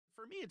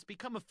For me, it's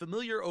become a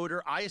familiar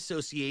odor I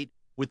associate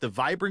with the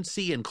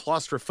vibrancy and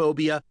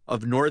claustrophobia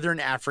of northern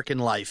African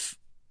life.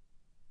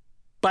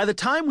 By the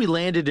time we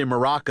landed in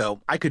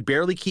Morocco, I could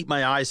barely keep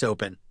my eyes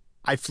open.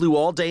 I flew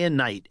all day and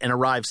night and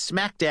arrived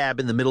smack dab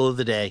in the middle of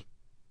the day.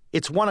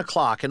 It's 1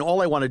 o'clock and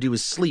all I want to do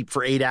is sleep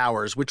for 8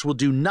 hours, which will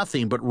do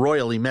nothing but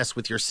royally mess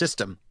with your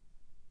system.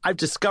 I've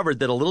discovered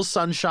that a little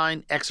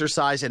sunshine,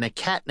 exercise, and a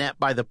cat nap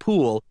by the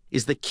pool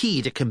is the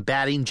key to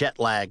combating jet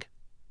lag.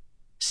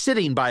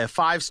 Sitting by a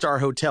 5-star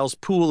hotel's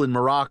pool in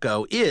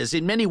Morocco is,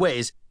 in many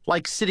ways,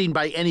 like sitting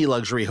by any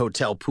luxury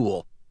hotel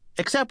pool,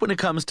 except when it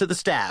comes to the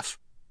staff.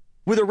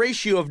 With a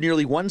ratio of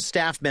nearly 1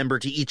 staff member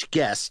to each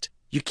guest,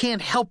 you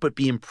can't help but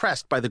be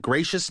impressed by the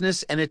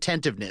graciousness and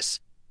attentiveness.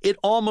 It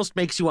almost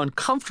makes you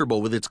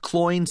uncomfortable with its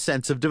cloying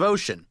sense of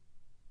devotion.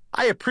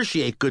 I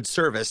appreciate good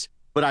service,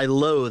 but I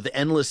loathe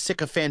endless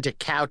sycophantic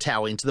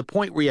kowtowing to the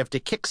point where you have to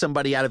kick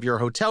somebody out of your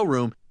hotel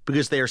room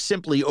because they are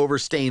simply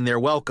overstaying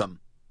their welcome.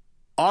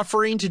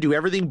 Offering to do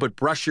everything but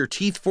brush your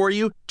teeth for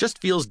you just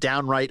feels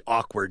downright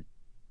awkward.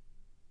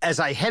 As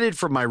I headed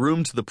from my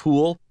room to the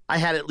pool, I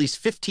had at least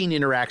 15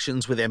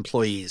 interactions with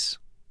employees.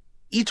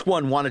 Each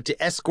one wanted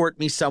to escort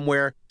me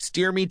somewhere,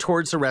 steer me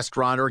towards a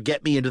restaurant, or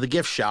get me into the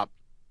gift shop.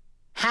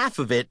 Half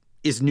of it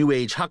is New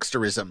Age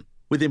hucksterism,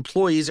 with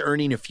employees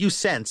earning a few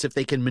cents if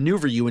they can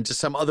maneuver you into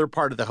some other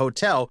part of the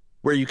hotel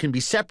where you can be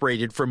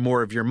separated from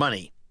more of your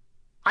money.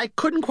 I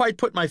couldn't quite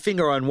put my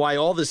finger on why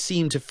all this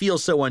seemed to feel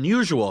so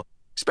unusual,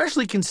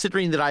 especially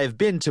considering that I have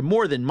been to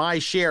more than my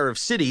share of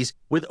cities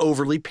with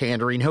overly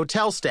pandering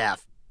hotel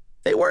staff.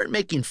 They weren't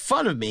making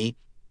fun of me,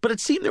 but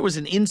it seemed there was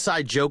an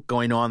inside joke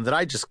going on that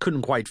I just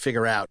couldn't quite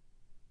figure out.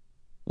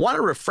 Want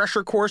a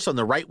refresher course on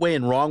the right way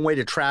and wrong way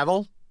to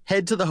travel?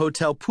 Head to the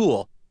hotel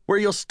pool, where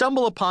you'll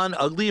stumble upon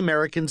ugly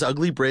Americans,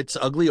 ugly Brits,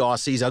 ugly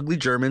Aussies, ugly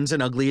Germans,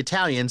 and ugly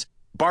Italians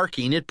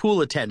barking at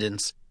pool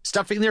attendants,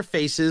 stuffing their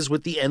faces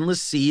with the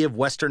endless sea of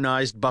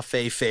westernized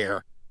buffet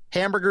fare.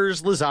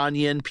 Hamburgers,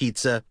 lasagna, and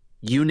pizza,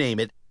 you name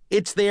it.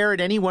 It's there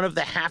at any one of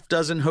the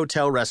half-dozen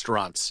hotel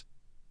restaurants.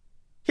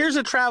 Here's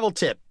a travel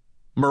tip.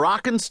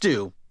 Moroccan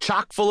stew,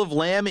 chock full of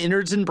lamb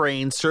innards and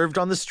brains served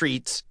on the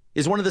streets,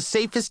 is one of the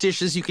safest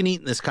dishes you can eat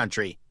in this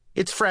country.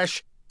 It's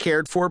fresh,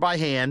 cared for by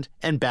hand,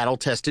 and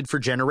battle-tested for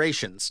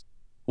generations.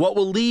 What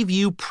will leave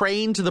you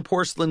praying to the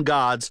porcelain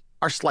gods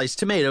are sliced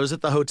tomatoes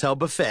at the hotel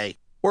buffet,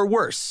 or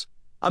worse,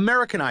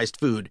 Americanized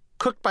food,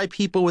 cooked by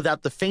people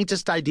without the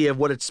faintest idea of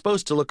what it's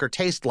supposed to look or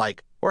taste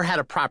like, or how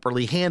to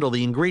properly handle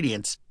the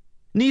ingredients.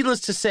 Needless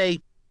to say,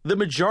 the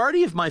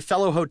majority of my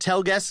fellow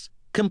hotel guests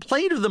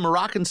complained of the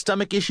Moroccan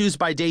stomach issues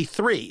by day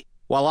 3,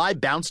 while I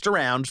bounced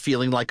around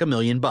feeling like $1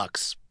 million.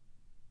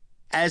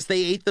 As they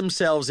ate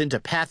themselves into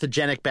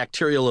pathogenic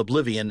bacterial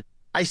oblivion,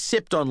 I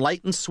sipped on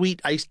light and sweet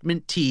iced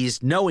mint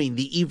teas, knowing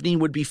the evening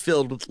would be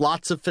filled with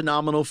lots of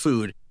phenomenal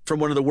food from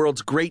one of the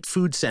world's great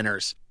food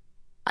centers.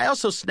 I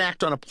also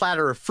snacked on a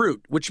platter of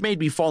fruit, which made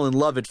me fall in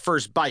love at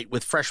first bite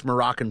with fresh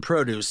Moroccan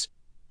produce.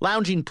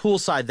 Lounging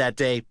poolside that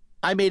day,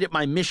 I made it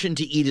my mission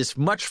to eat as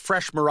much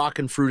fresh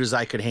Moroccan fruit as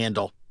I could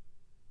handle.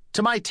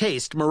 To my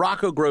taste,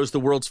 Morocco grows the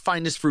world's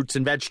finest fruits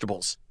and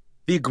vegetables.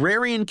 The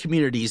agrarian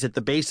communities at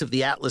the base of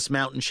the Atlas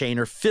mountain chain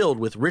are filled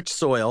with rich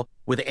soil,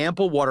 with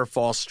ample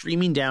waterfalls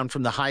streaming down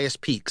from the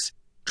highest peaks,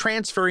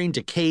 transferring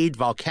decayed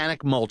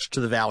volcanic mulch to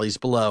the valleys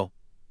below.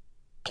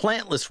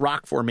 Plantless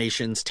rock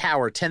formations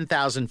tower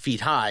 10,000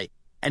 feet high,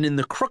 and in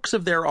the crooks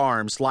of their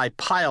arms lie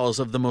piles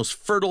of the most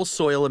fertile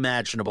soil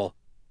imaginable.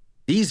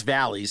 These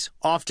valleys,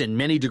 often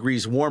many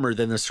degrees warmer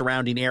than the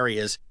surrounding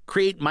areas,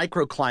 create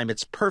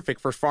microclimates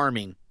perfect for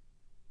farming.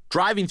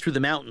 Driving through the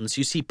mountains,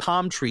 you see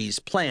palm trees,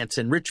 plants,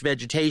 and rich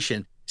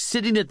vegetation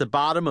sitting at the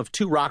bottom of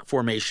 2 rock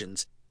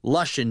formations,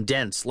 lush and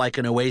dense like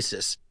an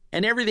oasis,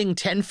 and everything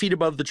 10 feet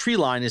above the tree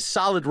line is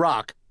solid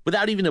rock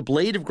without even a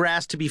blade of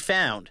grass to be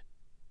found.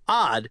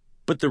 Odd,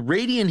 but the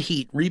radiant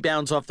heat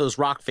rebounds off those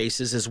rock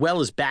faces as well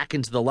as back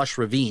into the lush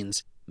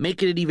ravines,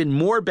 making it even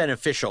more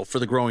beneficial for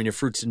the growing of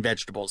fruits and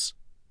vegetables.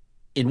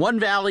 In one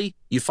valley,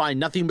 you find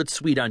nothing but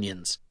sweet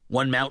onions.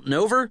 One mountain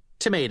over,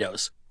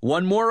 tomatoes.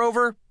 One more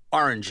over,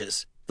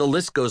 oranges. The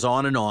list goes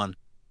on and on.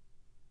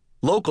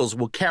 Locals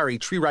will carry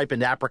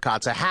tree-ripened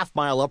apricots a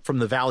half-mile up from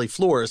the valley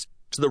floors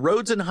to the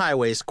roads and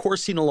highways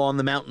coursing along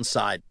the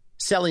mountainside,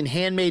 selling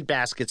handmade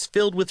baskets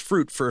filled with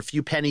fruit for a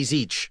few pennies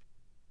each.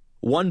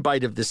 One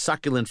bite of this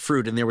succulent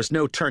fruit and there was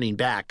no turning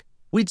back.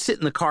 We'd sit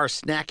in the car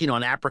snacking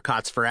on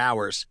apricots for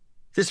hours.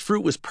 This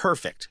fruit was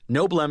perfect.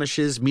 No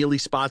blemishes, mealy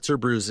spots, or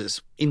bruises.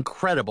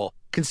 Incredible,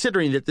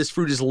 considering that this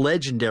fruit is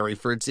legendary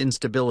for its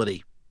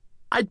instability.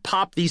 I'd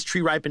pop these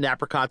tree-ripened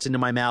apricots into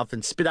my mouth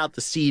and spit out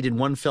the seed in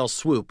one fell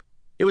swoop.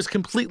 It was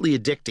completely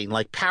addicting,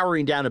 like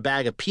powering down a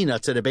bag of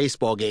peanuts at a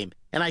baseball game,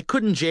 and I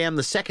couldn't jam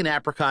the second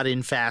apricot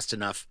in fast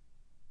enough.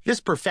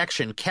 This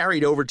perfection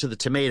carried over to the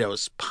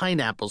tomatoes,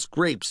 pineapples,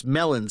 grapes,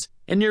 melons,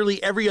 and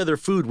nearly every other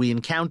food we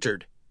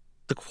encountered.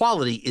 The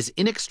quality is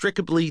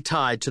inextricably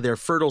tied to their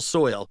fertile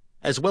soil,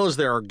 as well as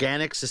their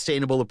organic,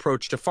 sustainable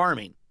approach to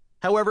farming.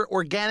 However,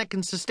 organic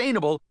and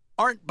sustainable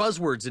aren't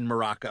buzzwords in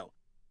Morocco.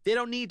 They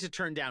don't need to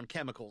turn down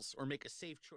chemicals or make a safe choice.